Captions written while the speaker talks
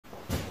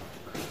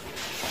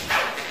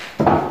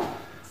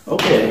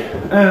Okay,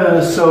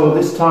 so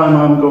this time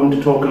I'm going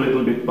to talk a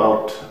little bit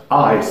about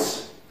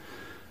eyes.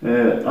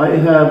 I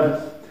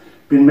have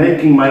been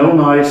making my own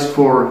eyes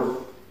for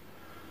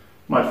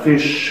my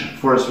fish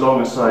for as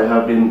long as I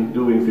have been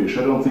doing fish.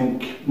 I know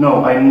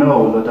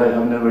that I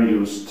have never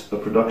used a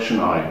production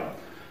eye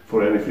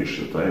for any fish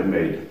that I have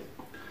made.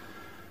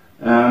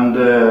 And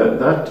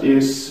that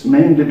is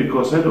mainly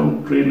because I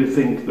don't really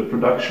think the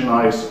production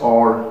eyes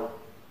are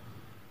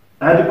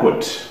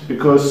adequate,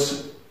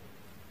 because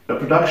a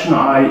production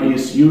eye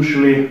is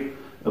usually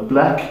a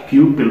black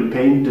pupil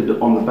painted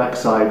on the back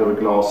side of a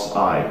glass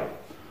eye,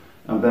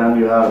 and then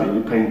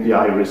you paint the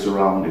iris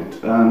around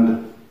it.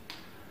 And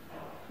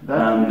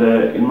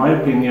in my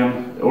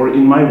opinion, or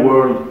in my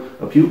world,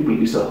 a pupil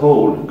is a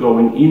hole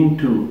going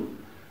into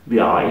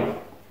the eye.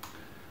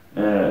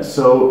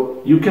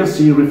 So you can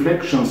see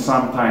reflections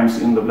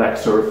sometimes in the black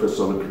surface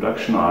of the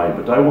production eye,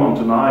 but I want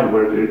an eye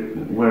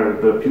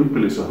where the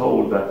pupil is a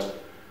hole that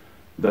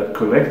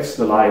collects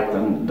the light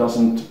and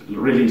doesn't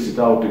release it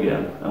out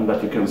again, and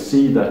that you can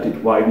see that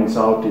it widens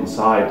out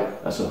inside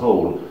as a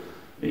whole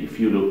if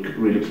you look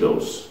really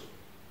close.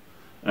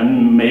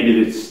 And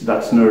maybe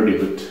that's nerdy,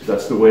 but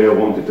that's the way I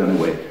want it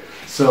anyway.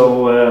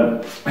 So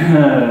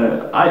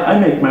I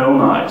make my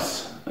own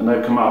eyes, and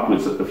I've come up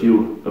with a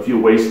few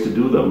ways to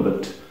do them,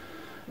 but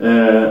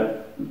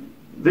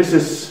this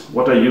is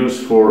what I use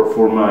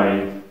for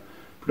my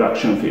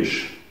production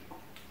fish.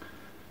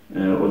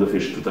 Or the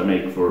fish that I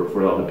make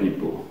for other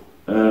people.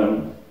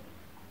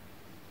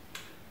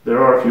 There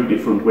are a few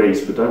different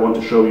ways, but I want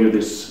to show you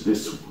this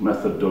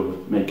method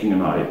of making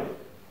an eye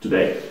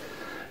today.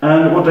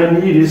 And what I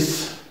need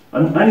is,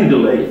 I need a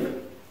lathe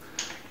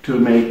to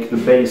make the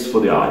base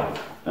for the eye.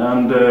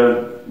 And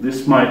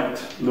this might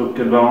look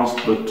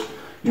advanced, but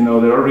you know,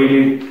 there are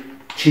really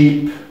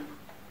cheap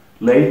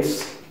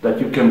lathes that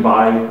you can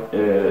buy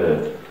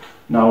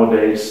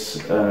nowadays,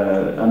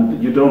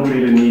 and you don't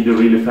really need a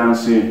really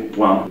fancy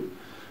one.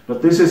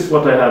 But this is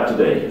what I have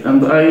today,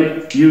 and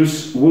I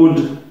use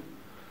wood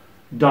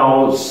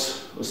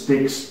dowels,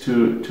 sticks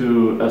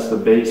as the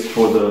base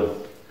for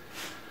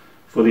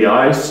the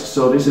eyes.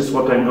 So this is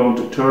what I'm going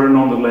to turn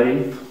on the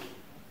lathe,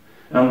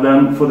 and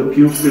then for the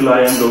pupil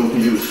I am going to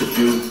use a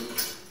few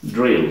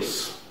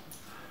drills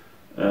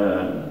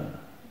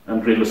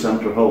and drill a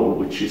center hole,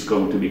 which is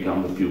going to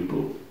become the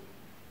pupil.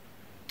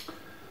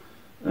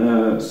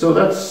 So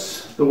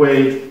that's the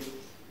way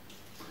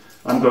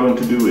I'm going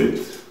to do it,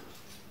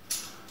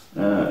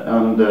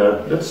 and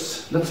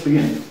let's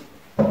begin.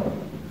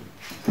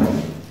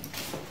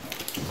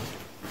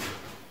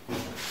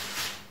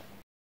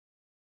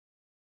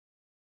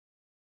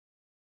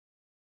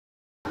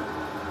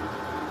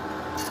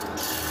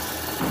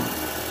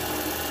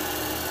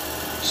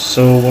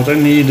 So what I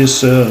need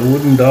is a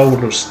wooden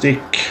dowel or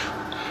stick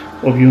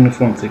of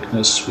uniform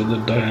thickness with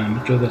a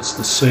diameter that's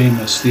the same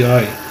as the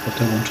eye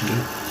that I want to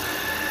do.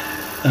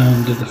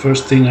 And the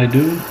first thing I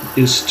do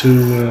is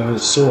to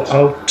saw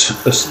out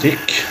a stick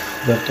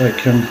that I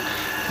can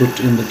put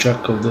in the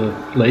chuck of the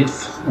lathe,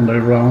 and I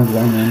round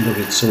one end of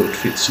it so it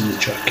fits in the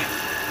chuck.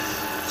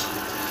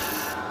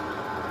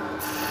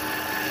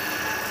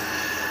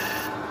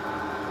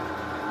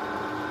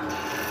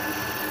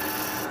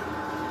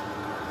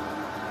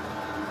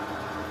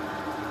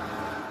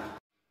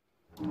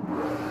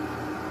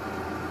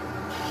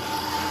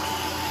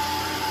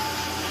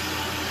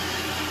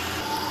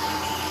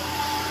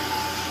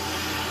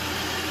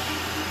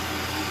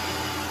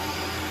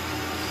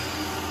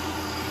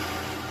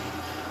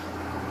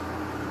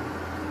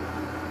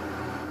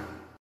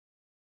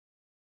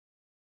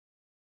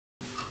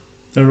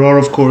 There are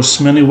of course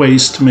many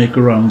ways to make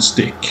a round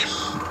stick.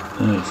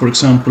 For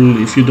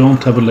example, if you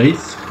don't have a lathe,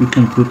 you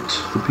can put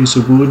the piece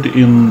of wood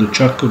in the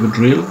chuck of a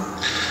drill.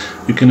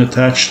 You can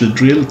attach the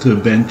drill to a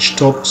bench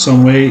top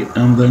some way,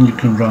 and then you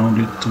can round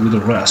it with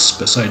a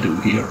rasp, as I do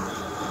here.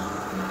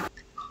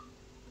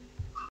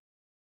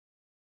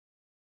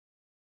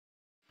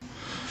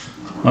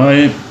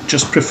 I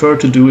just prefer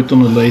to do it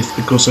on a lathe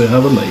because I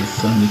have a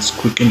lathe and it's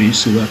quick and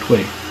easy that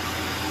way.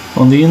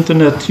 On the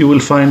internet you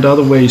will find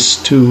other ways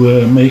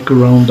to make a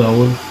round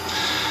dowel.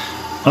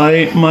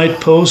 I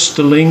might post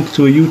a link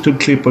to a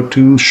YouTube clip or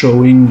two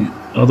showing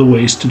other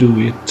ways to do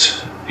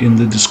it in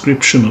the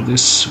description of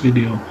this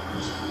video.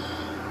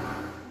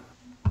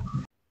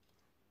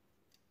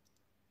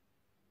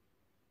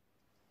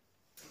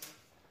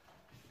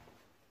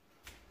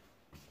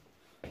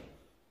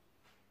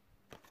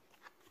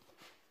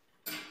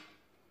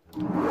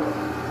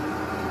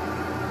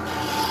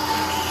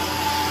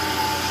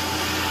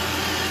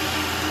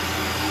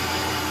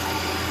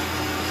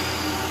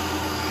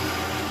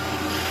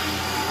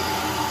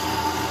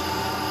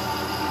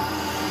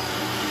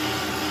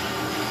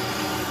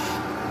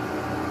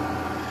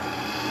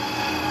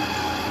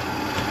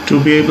 To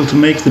be able to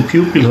make the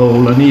pupil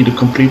hole, I need a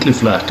completely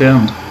flat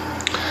end.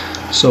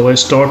 So I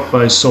start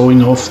by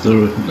sawing off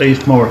the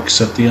lathe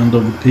marks at the end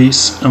of the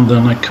piece, and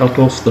then I cut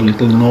off the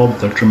little knob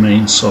that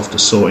remains after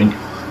sawing.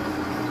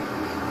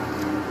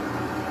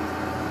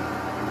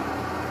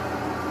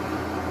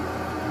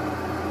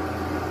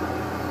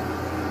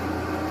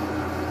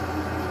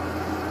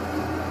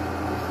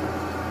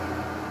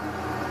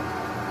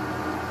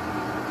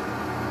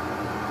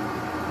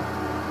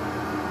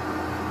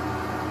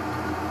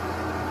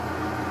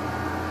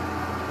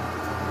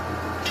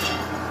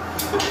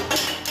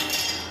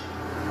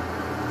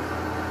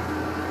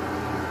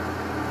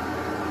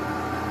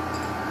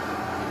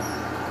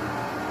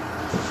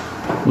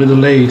 with a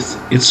lathe,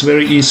 it's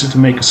very easy to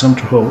make a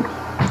center hole.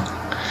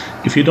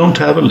 If you don't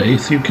have a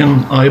lathe, you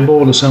can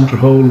eyeball a center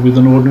hole with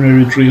an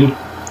ordinary drill.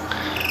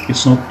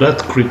 It's not that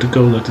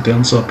critical that it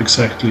ends up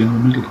exactly in the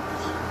middle.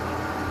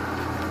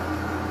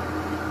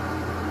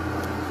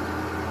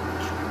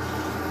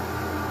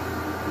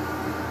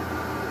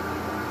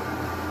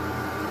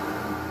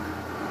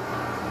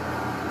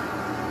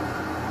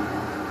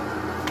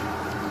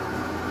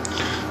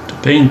 To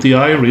paint the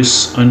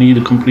iris, I need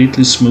a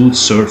completely smooth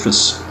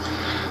surface.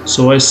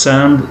 So I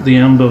sand the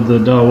end of the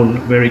dowel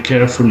very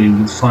carefully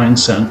with fine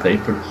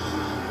sandpaper.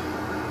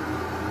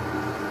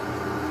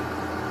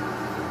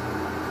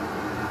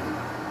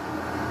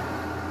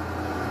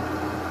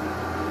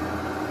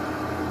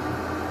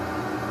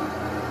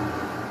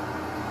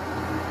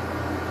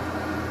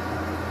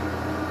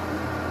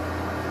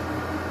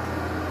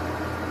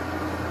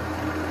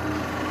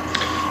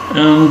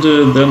 And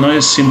then I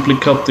simply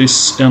cut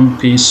this end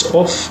piece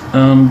off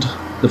and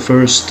the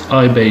first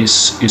eye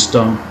base is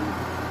done.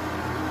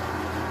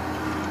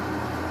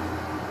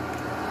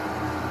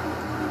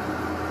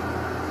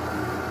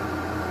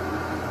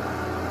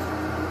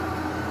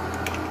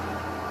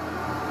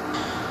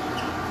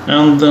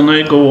 And then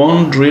I go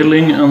on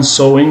drilling and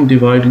sewing,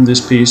 dividing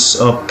this piece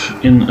up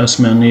in as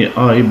many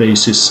eye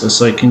bases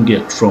as I can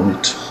get from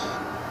it.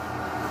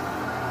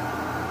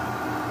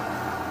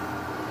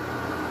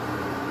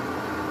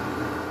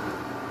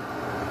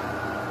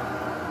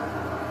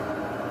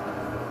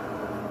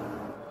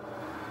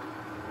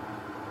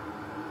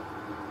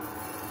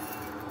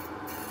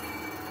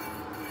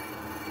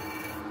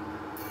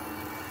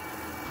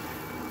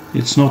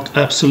 It's not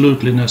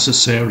absolutely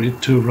necessary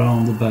to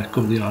round the back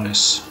of the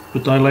eyes,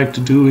 but I like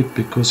to do it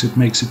because it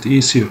makes it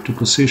easier to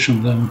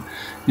position them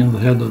in the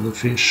head of the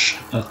fish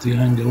at the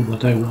angle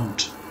that I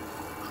want.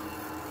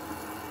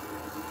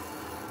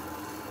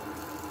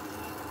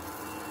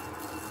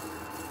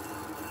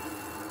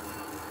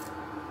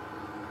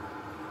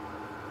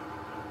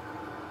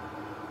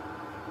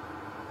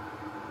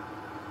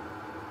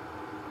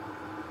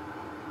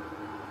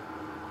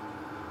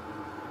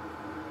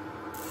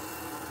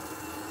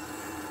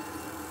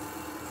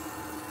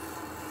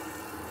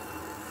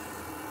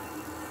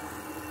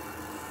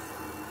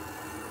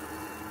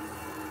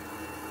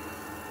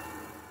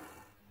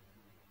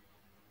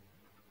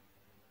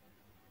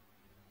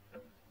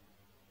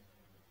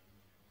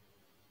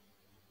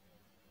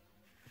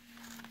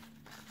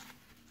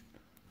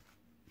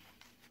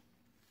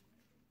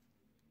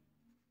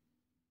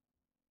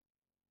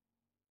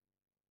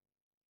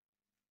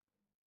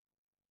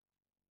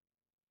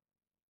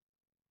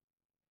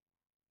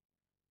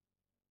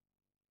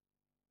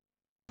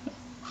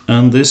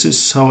 And this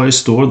is how I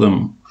store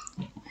them.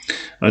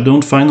 I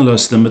don't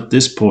finalize them at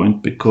this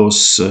point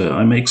because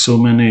I make so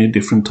many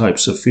different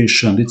types of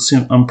fish and it's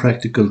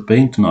unpractical to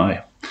paint an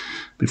eye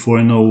before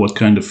I know what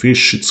kind of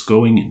fish it's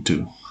going into.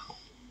 And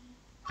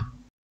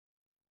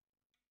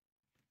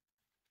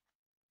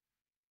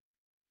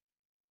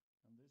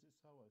this is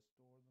how I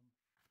store them.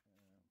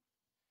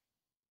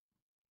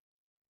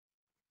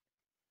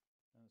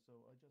 And so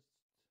I just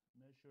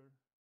measure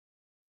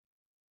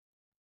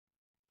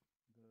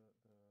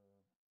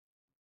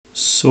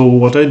So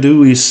what I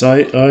do is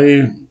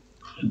I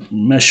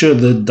measure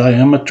the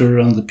diameter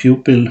and the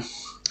pupil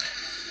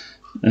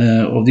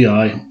of the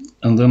eye,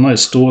 and then I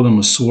store them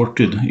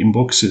assorted in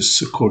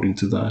boxes according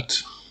to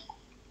that.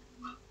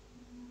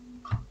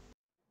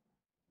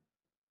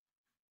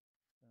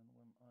 And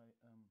when I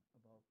am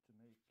about to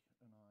make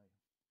an eye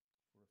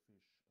for a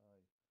fish, I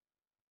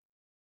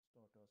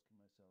start asking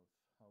myself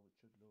how it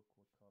should look,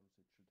 what colors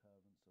it should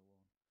have, and so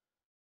on.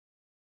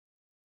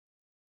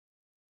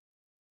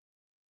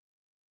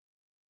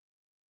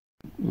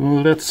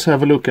 Let's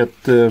have a look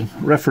at the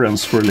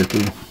reference for a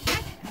little.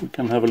 We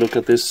can have a look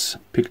at this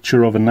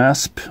picture of an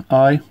asp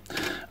eye.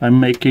 I'm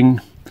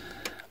making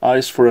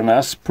eyes for an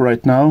asp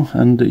right now,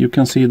 and you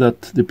can see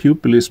that the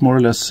pupil is more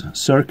or less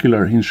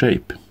circular in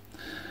shape.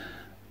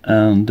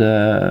 And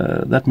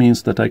that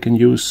means that I can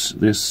use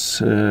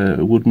this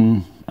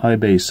wooden eye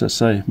base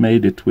as I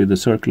made it with the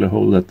circular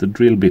hole that the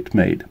drill bit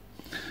made,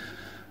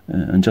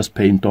 and just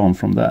paint on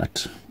from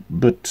that.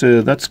 But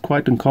that's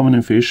quite uncommon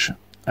in fish.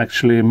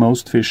 Actually,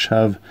 most fish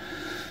have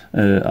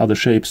other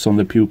shapes on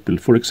the pupil.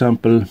 For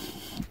example,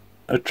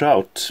 a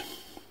trout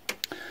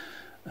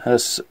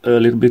has a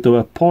little bit of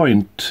a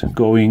point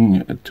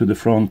going to the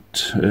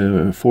front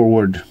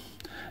forward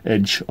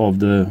edge of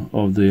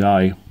the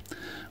eye,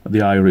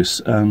 the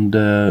iris, and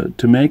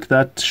to make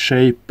that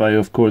shape I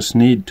of course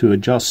need to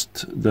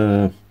adjust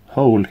the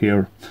hole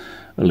here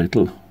a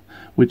little,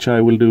 which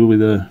I will do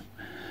with a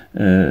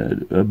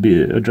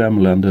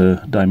Dremel and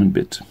a diamond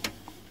bit.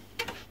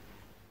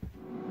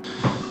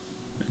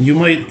 You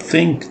might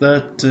think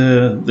that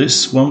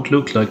this won't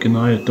look like an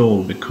eye at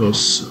all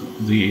because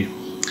the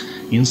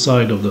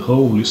inside of the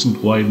hole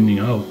isn't widening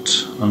out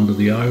under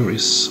the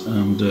iris,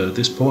 and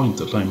this point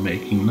that I'm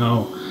making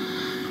now,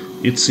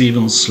 it's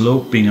even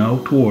sloping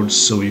outwards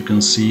so you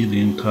can see the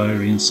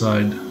entire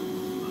inside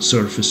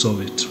surface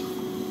of it.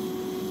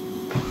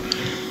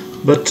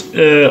 But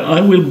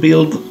I will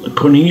build a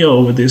cornea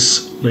over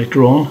this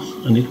later on,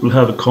 and it will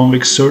have a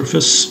convex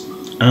surface,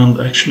 and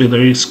actually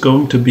there is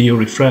going to be a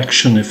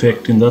refraction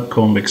effect in that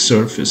convex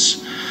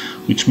surface,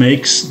 which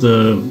makes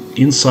the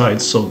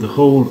insides of the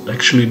hole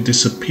actually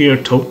disappear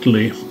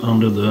totally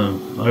under the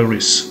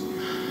iris.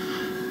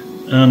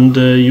 And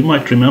you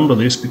might remember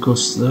this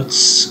because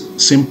that's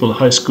simple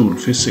high school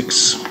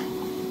physics.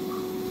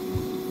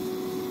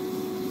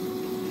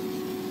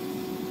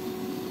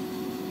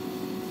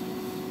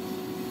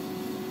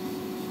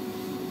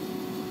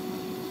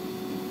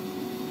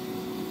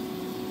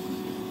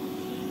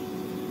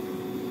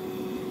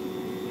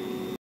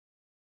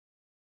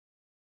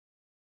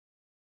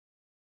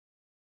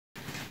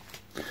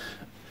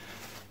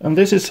 And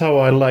this is how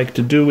I like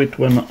to do it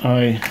when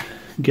I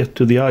get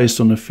to the eyes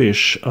on a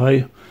fish.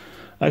 I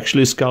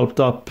actually sculpt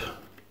up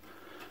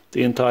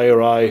the entire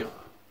eye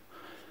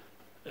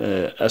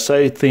as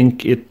I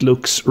think it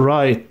looks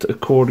right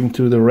according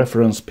to the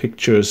reference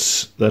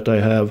pictures that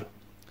I have.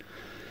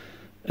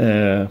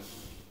 And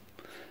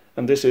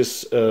this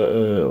is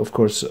of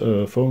course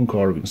foam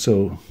carving,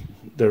 so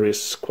there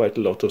is quite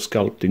a lot of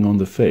sculpting on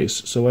the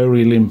face. So I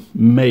really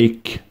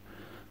make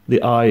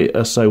the eye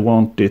as I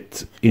want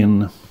it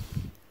in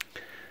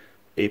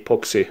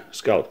epoxy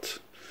sculpt,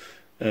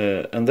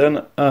 and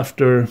then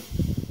after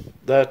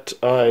that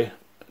I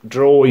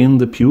draw in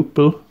the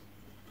pupil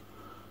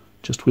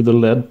just with a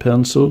lead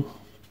pencil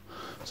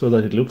so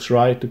that it looks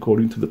right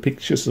according to the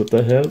pictures that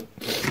I have,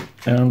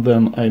 and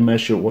then I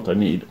measure what I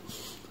need.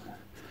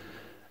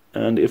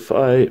 And if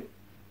I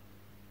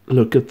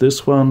look at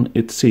this one,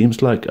 it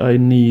seems like I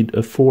need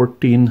a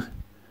 14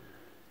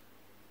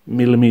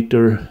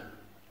 millimeter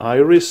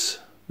iris.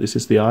 This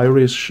is the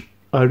iris,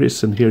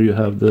 and here you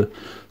have the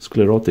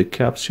sclerotic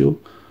capsule.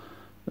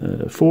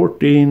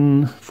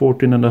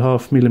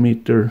 14.5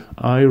 millimeter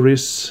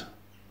iris,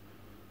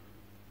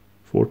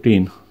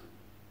 14,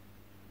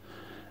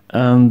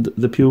 and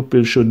the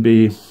pupil should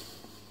be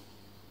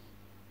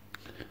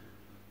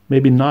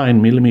maybe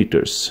 9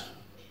 millimeters.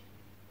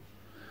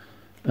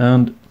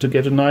 And to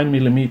get a 9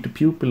 millimeter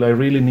pupil, I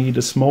really need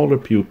a smaller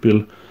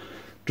pupil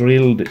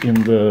drilled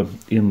in the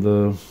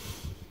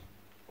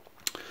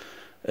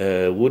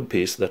wood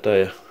piece that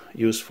I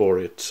use for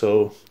it.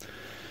 So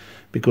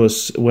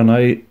because when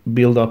I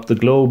build up the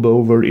globe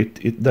over it,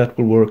 that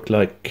will work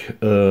like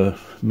a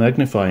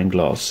magnifying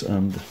glass,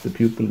 and the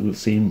pupil will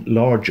seem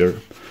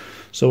larger.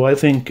 So I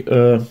think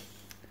what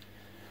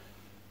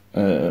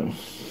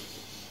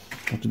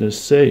did I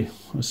say?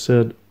 I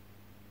said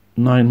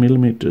 9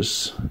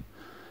 millimeters.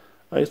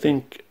 I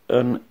think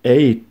an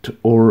 8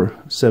 or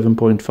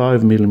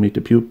 7.5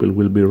 millimeter pupil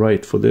will be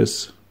right for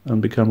this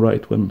and become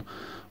right when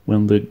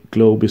the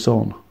globe is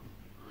on.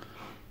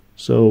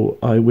 So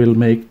I will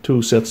make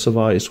two sets of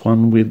eyes,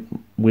 one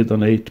with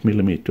an 8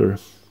 millimeter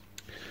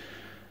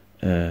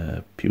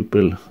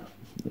pupil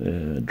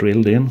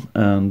drilled in,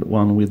 and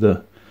one with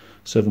a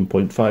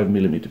 7.5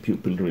 millimeter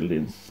pupil drilled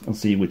in, and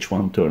see which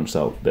one turns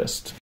out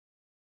best.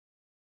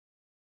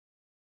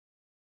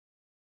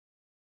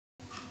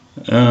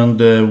 And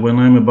when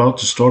I'm about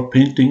to start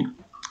painting,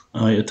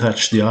 I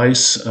attach the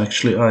eyes.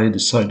 Actually, I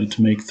decided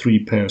to make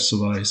 3 pairs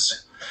of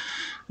eyes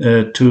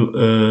to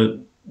a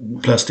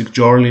plastic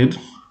jar lid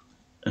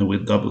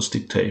with double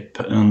stick tape,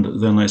 and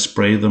then I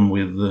spray them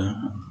with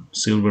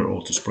silver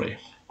auto spray.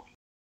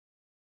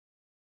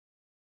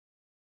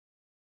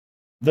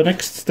 The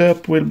next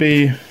step will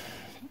be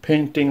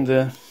painting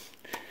the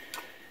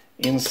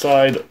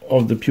inside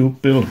of the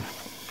pupil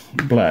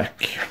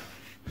black.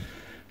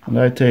 And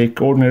I take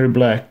ordinary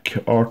black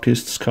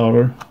artist's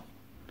color.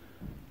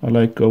 I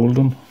like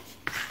golden.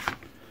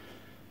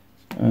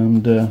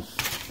 And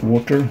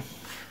water.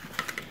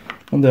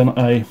 And then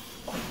I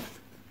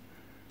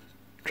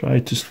try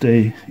to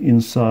stay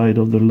inside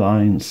of the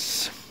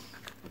lines.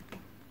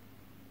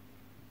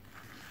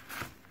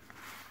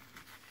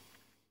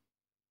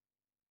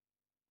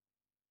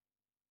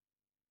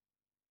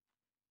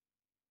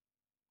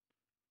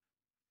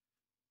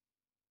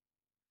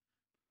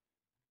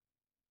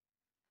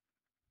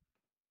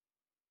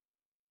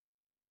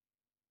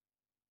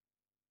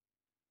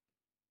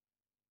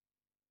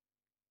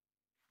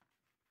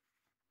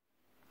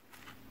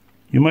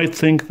 You might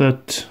think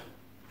that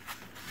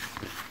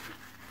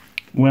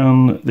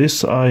when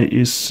this eye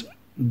is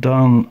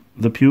done,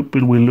 the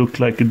pupil will look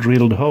like a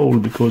drilled hole,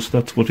 because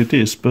that's what it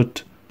is.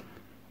 But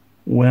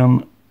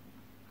when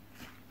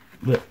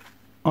the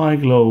eye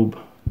globe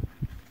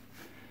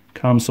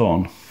comes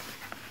on,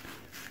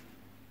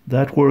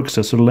 that works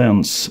as a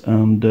lens,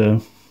 and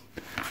the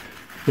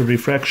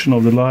refraction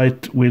of the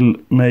light will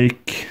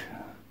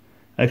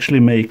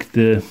actually make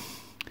the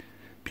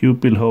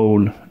pupil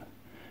hole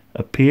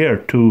appear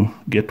to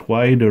get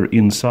wider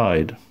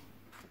inside. I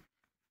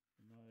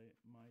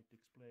might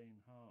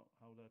explain how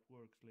that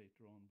works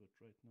later on, but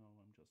right now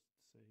I'm just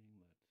saying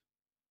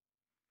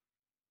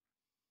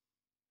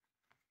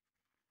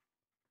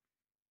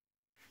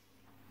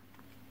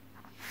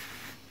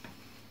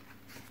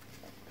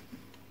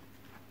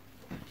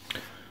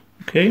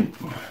that. Okay,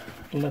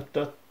 let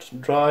that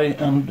dry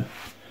and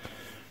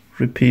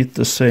repeat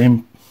the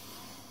same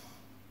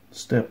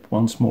step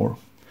once more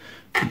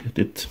to get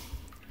it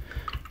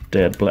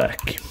dead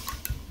black.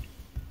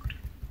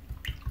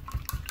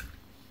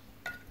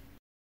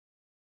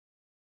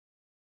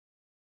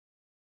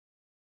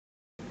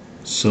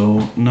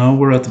 So now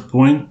we're at the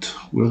point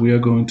where we are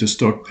going to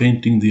start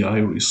painting the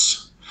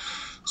iris.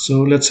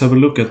 So let's have a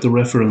look at the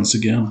reference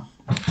again.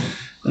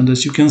 And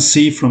as you can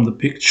see from the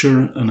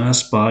picture, an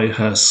asp eye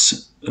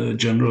has a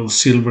general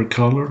silver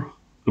color,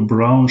 a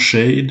brown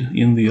shade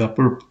in the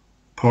upper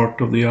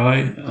part of the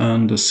eye,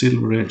 and a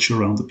silver edge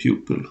around the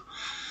pupil.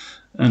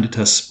 And it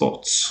has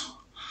spots.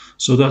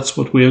 So that's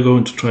what we are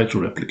going to try to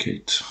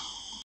replicate.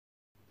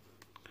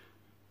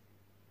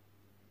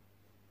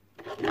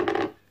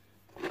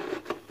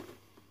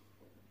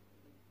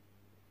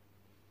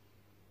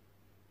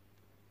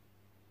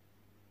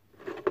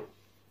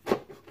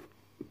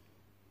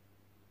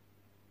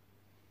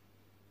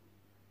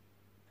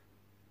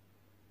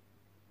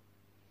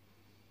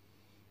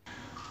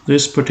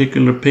 This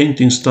particular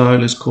painting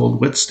style is called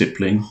wet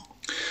stippling.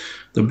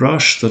 The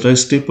brush that I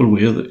stipple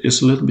with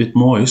is a little bit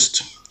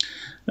moist,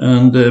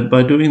 and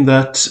by doing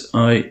that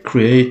I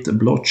create a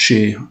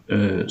blotchy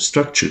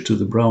structure to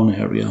the brown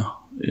area.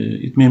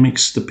 It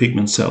mimics the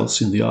pigment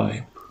cells in the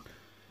eye.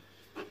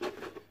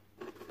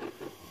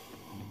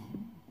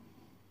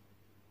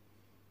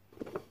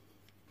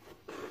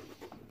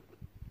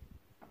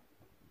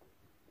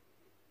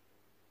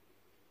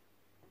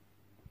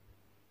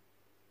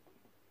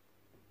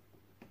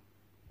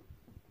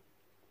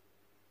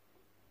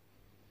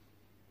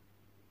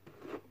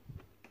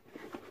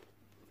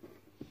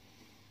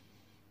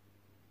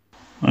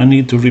 I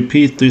need to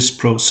repeat this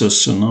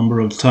process a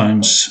number of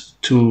times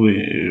to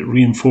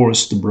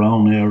reinforce the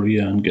brown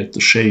area and get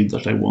the shade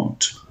that I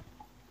want.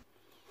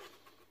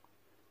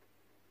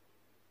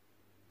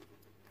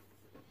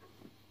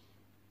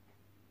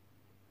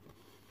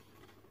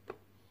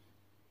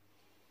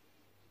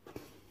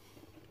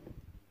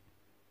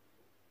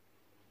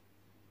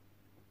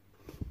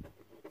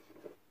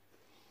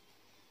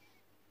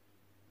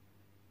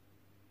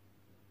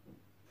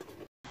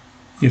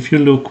 If you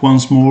look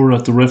once more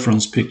at the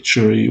reference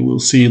picture, you will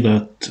see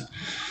that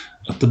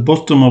at the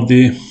bottom of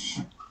the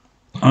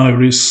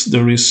iris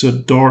there is a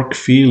dark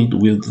field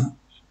with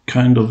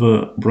kind of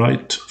a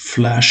bright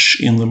flash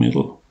in the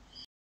middle.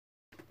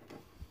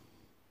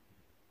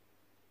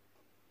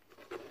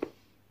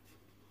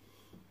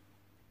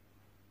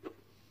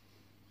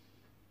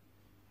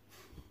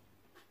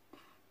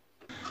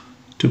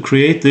 To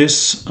create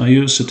this, I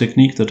use a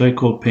technique that I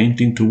call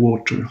painting to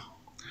water.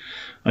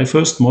 I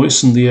first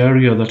moisten the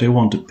area that I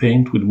want to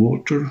paint with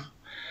water,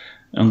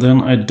 and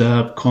then I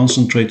dab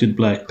concentrated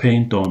black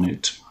paint on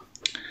it.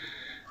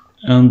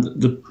 And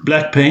the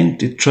black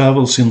paint, it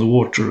travels in the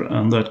water,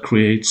 and that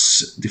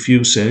creates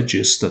diffuse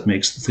edges that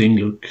makes the thing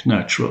look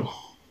natural.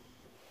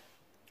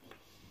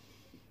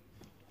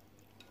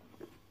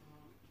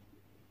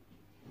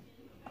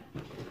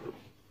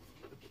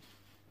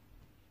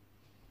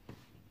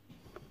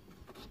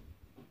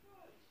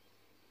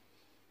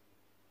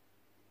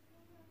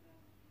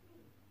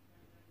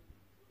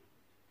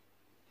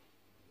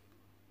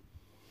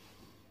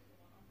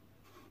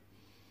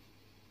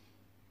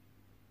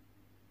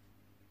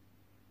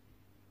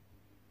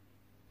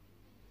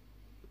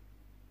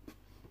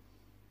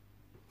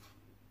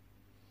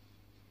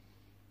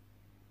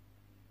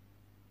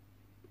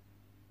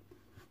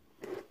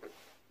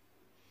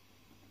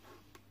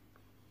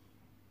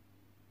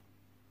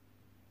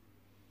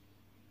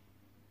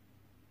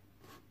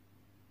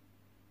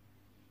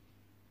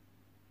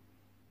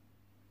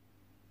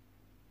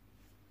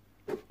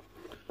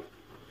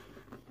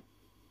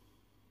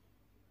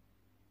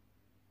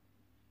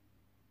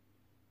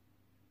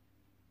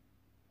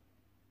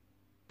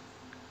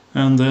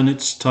 And then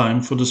it's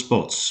time for the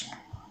spots.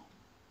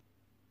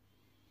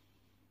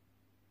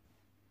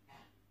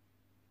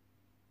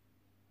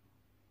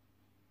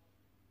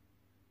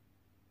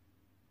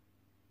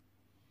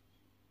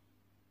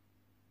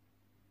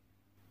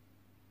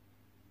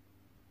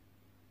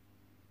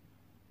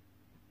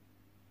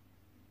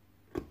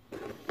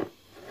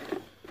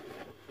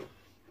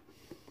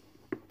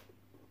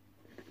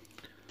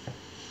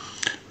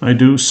 I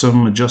do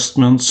some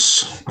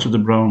adjustments to the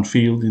brown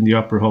field in the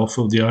upper half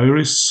of the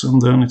iris,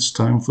 and then it's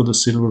time for the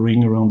silver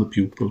ring around the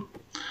pupil.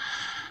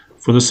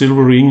 For the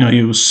silver ring I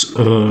use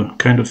a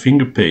kind of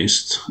finger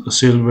paste, a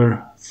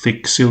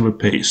thick silver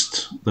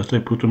paste that I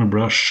put on a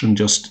brush and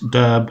just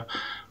dab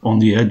on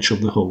the edge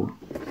of the hole.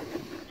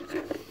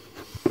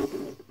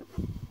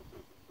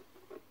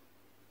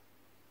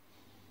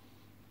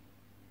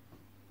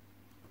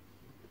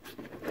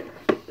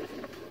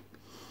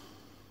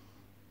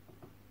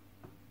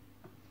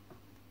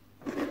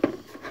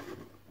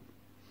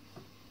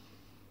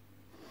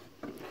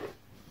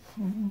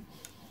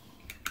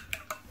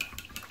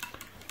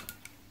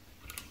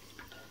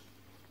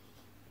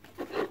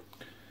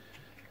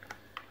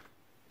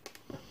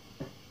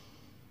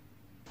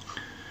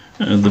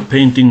 The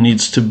painting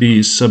needs to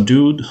be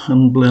subdued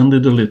and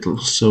blended a little,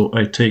 so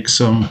I take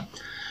some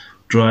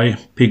dry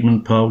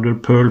pigment powder,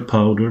 pearl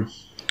powder,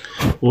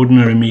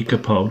 ordinary mica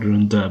powder,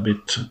 and dab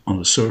it on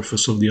the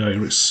surface of the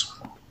iris.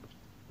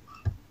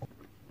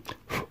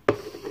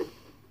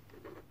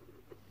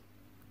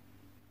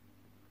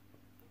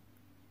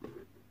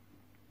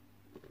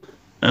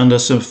 And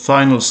as a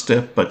final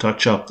step, I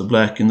touch up the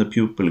black in the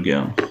pupil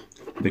again,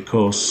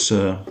 because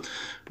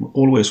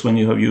always when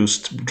you have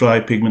used dry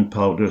pigment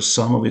powder,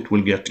 some of it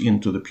will get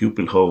into the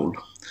pupil hole.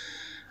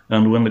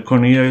 And when the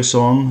cornea is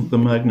on, the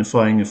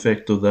magnifying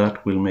effect of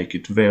that will make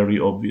it very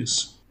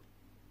obvious.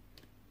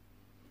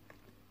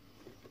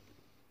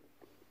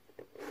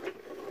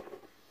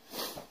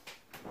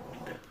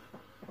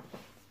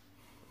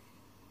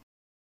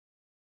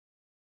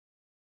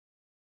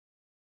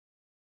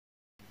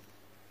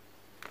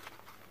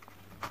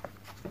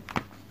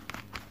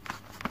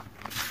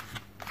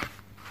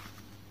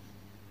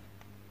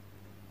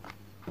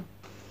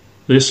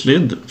 This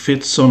lid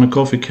fits on a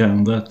coffee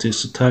can that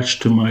is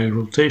attached to my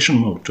rotation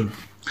motor.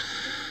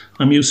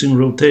 I'm using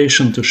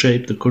rotation to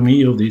shape the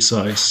cornea of these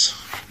eyes.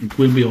 It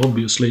will be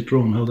obvious later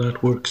on how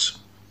that works.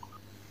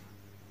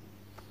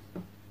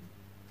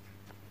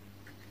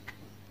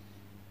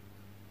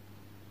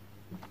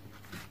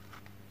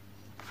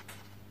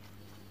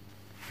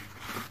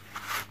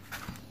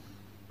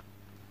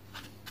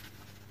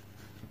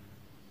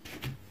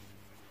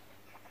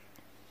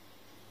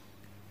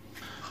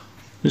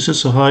 This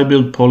is a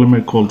high-build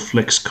polymer called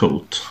Flex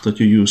Coat that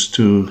you use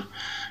to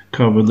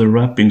cover the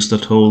wrappings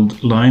that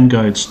hold line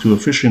guides to a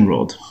fishing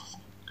rod.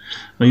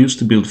 I used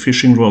to build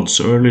fishing rods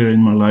earlier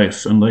in my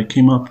life, and I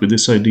came up with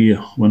this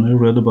idea when I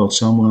read about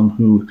someone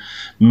who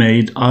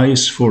made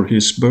eyes for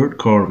his bird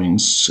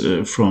carvings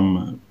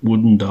from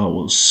wooden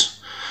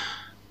dowels.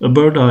 A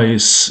bird eye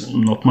is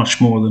not much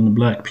more than a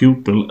black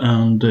pupil,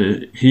 and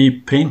he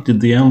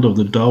painted the end of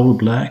the dowel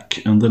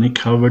black and then he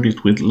covered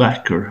it with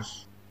lacquer.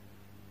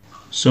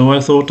 So I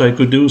thought I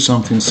could do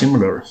something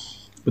similar.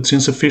 But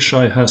since a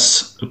fisheye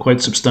has a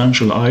quite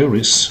substantial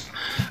iris,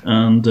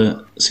 and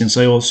since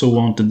I also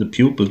wanted the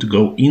pupil to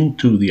go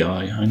into the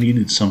eye, I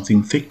needed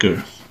something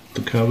thicker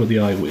to cover the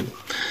eye with.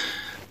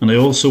 And I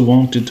also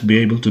wanted to be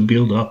able to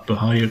build up a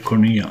higher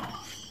cornea.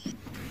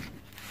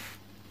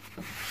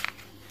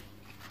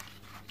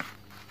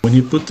 When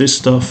you put this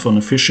stuff on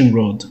a fishing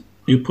rod,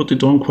 you put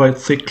it on quite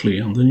thickly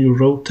and then you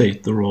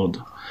rotate the rod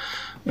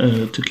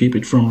to keep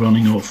it from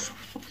running off.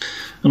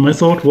 And my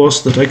thought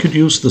was that I could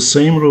use the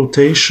same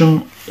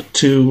rotation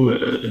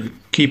to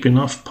keep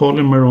enough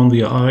polymer on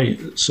the eye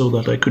so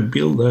that I could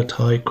build that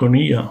high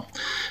cornea,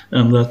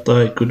 and that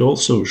I could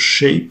also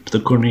shape the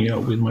cornea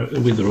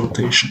with the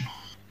rotation.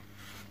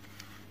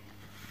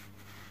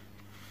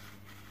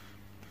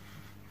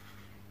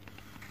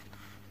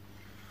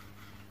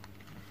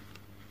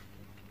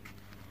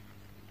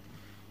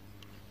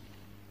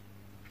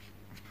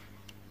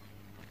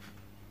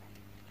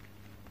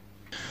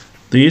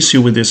 The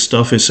issue with this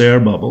stuff is air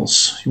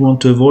bubbles. You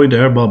want to avoid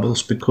air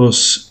bubbles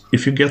because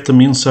if you get them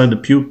inside the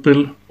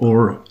pupil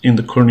or in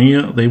the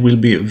cornea, they will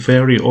be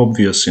very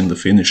obvious in the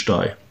finished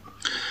eye.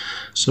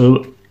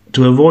 So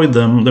to avoid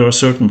them, there are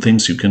certain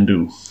things you can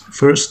do.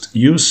 First,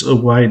 use a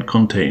wide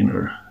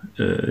container.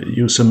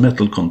 Use a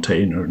metal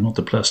container, not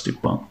a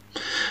plastic one.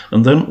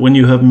 And then when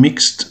you have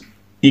mixed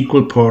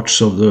equal parts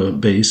of the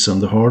base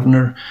and the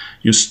hardener,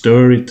 you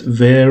stir it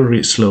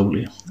very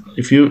slowly.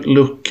 If you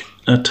look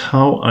at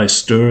how I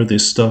stir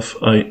this stuff,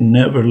 I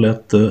never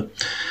let the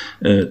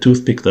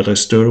toothpick that I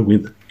stir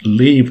with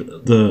leave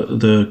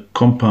the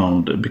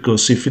compound,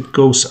 because if it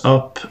goes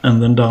up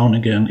and then down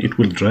again, it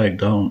will drag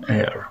down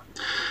air.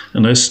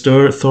 And I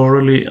stir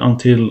thoroughly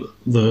until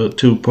the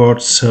two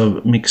parts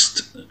have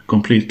mixed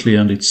completely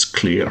and it's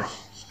clear.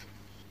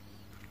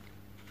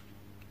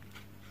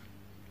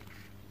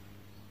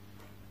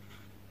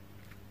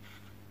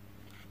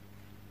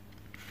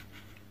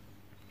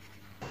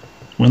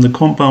 When the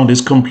compound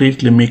is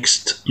completely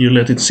mixed, you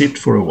let it sit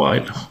for a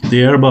while.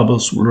 The air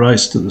bubbles will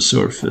rise to the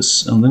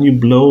surface, and then you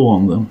blow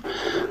on them,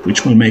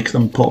 which will make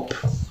them pop.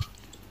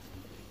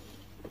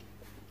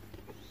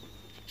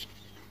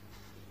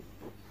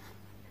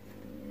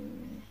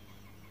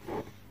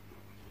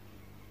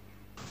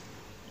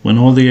 When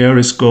all the air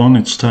is gone,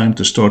 it's time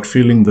to start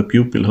filling the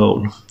pupil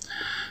hole.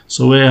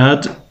 So I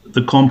add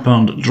the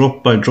compound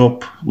drop by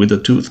drop with a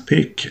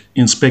toothpick,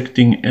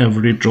 inspecting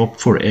every drop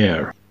for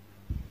air.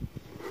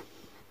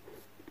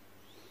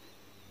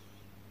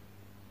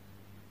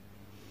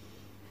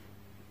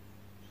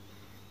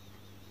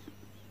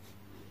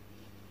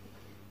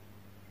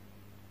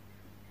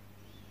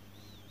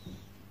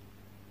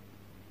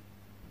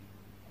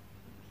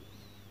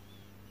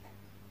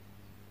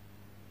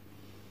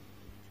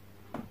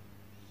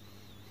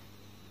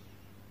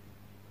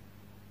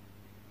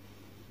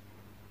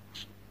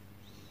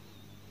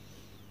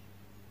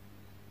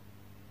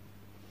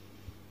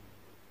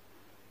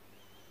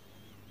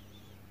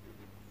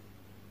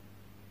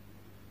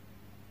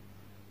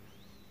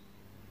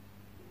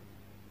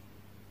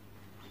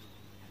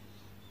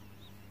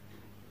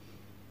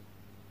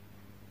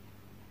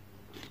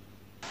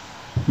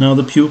 Now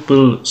the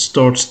pupil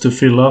starts to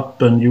fill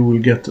up and you will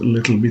get a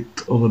little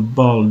bit of a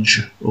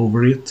bulge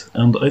over it,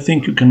 and I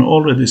think you can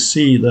already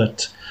see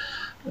that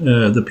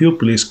the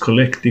pupil is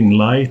collecting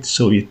light,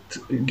 so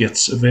it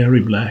gets very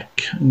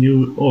black. And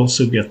you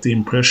also get the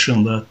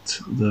impression that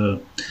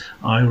the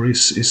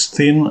iris is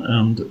thin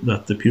and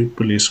that the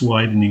pupil is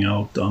widening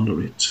out under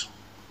it.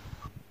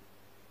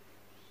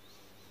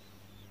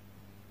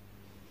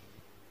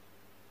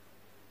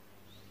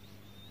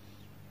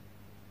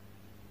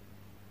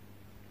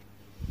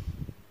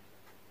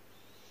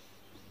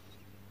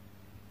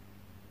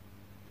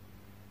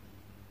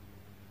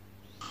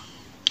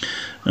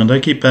 And I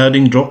keep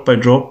adding drop by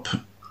drop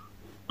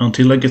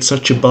until I get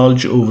such a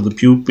bulge over the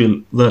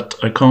pupil that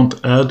I can't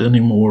add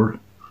anymore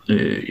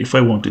if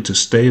I want it to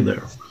stay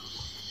there.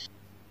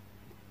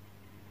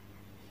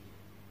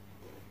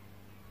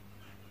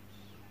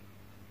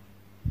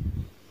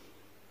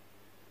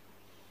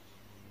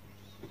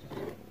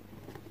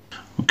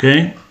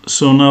 Okay,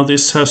 so now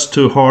this has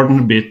to harden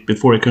a bit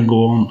before I can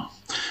go on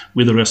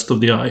with the rest of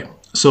the eye.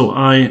 So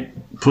I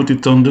put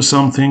it under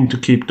something to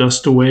keep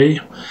dust away,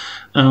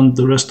 and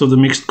the rest of the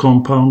mixed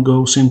compound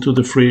goes into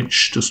the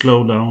fridge to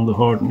slow down the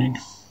hardening.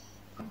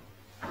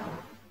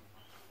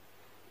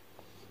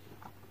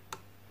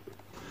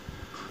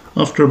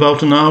 After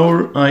about an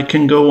hour I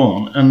can go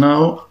on, and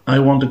now I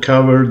want to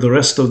cover the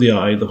rest of the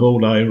eye, the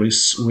whole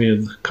iris,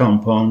 with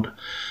compound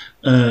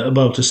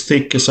about as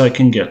thick as I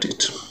can get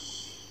it.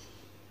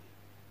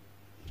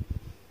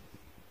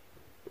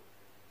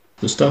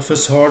 The stuff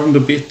has hardened a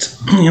bit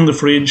in the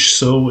fridge,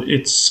 so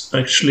it's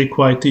actually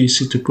quite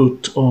easy to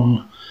put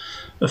on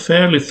a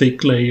fairly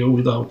thick layer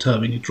without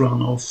having it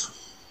run off.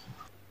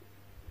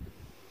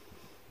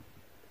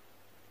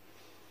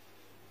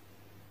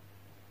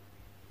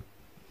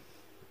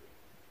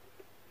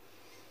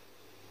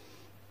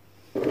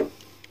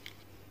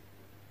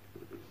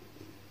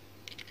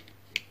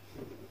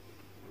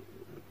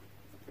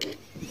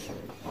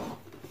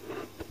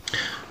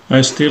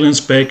 I still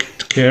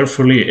inspect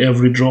carefully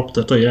every drop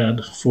that I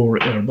add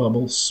for air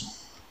bubbles.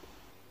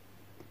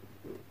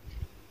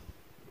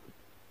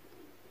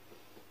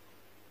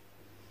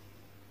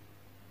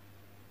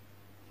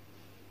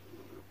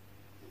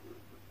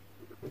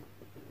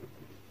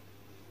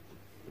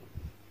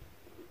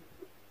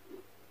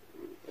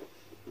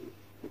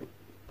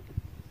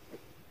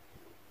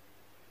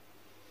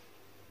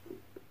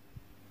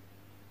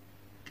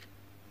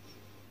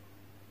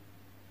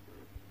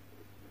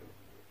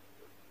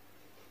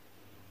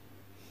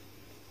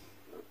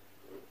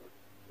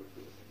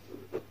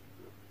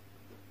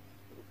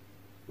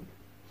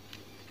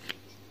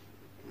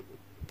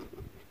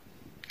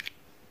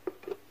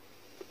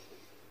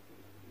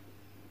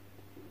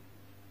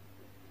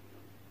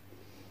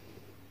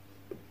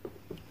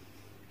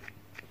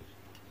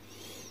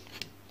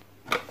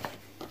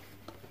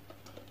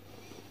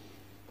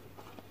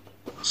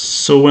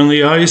 So when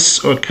the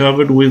eyes are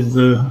covered with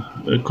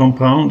the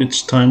compound,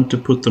 it's time to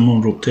put them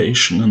on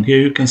rotation. And here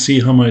you can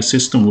see how my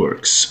system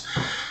works.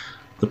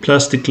 The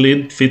plastic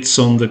lid fits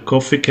on the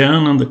coffee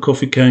can, and the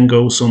coffee can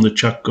goes on the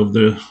chuck of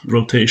the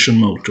rotation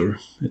motor.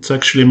 It's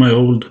actually my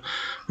old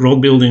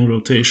rod building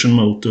rotation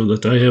motor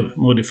that I have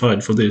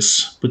modified for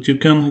this. But you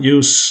can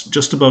use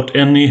just about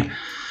any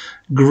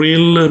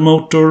grill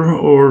motor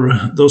or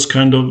those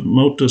kind of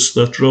motors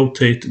that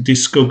rotate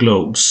disco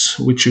globes,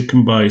 which you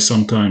can buy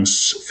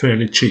sometimes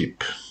fairly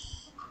cheap.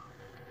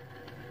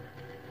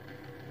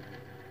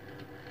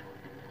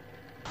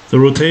 The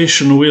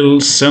rotation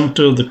will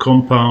center the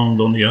compound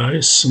on the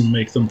eyes and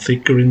make them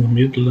thicker in the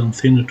middle and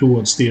thinner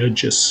towards the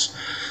edges.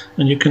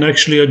 And you can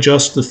actually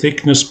adjust the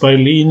thickness by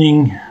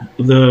leaning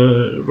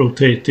the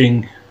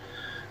rotating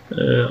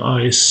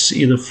eyes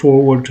either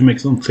forward to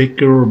make them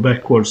thicker or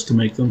backwards to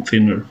make them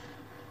thinner.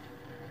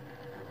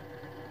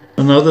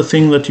 Another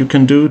thing that you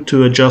can do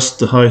to adjust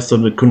the height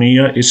of the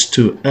cornea is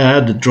to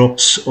add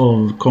drops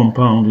of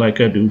compound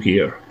like I do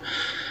here.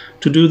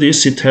 To do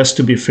this, it has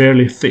to be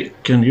fairly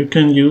thick, and you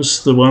can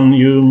use the one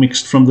you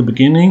mixed from the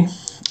beginning.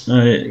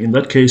 In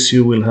that case,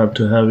 you will have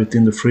to have it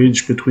in the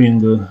fridge between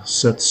the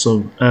sets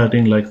of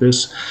adding like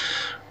this,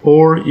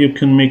 or you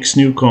can mix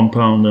new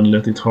compound and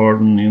let it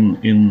harden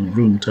in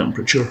room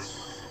temperature.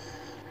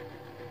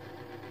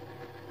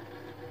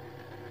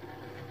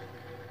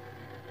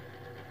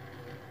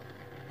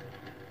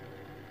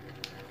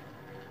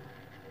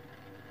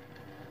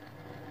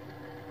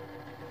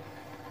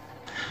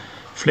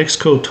 Flex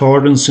coat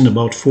hardens in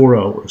about 4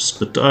 hours,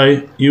 but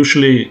I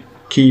usually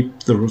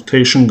keep the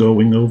rotation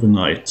going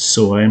overnight,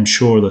 so I am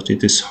sure that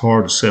it is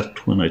hard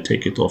set when I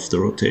take it off the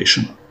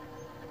rotation.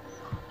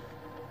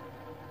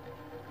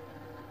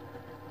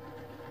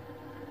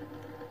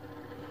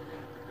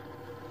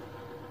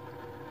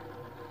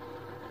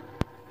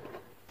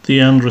 The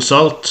end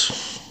result.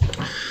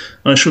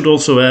 I should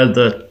also add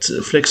that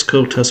Flex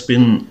coat has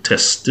been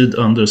tested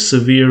under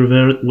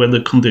severe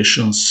weather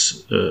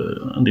conditions,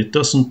 and it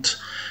doesn't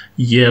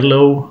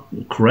yellow,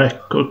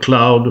 crack or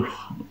cloud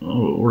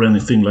or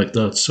anything like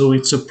that, so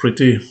it's a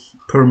pretty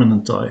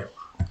permanent eye.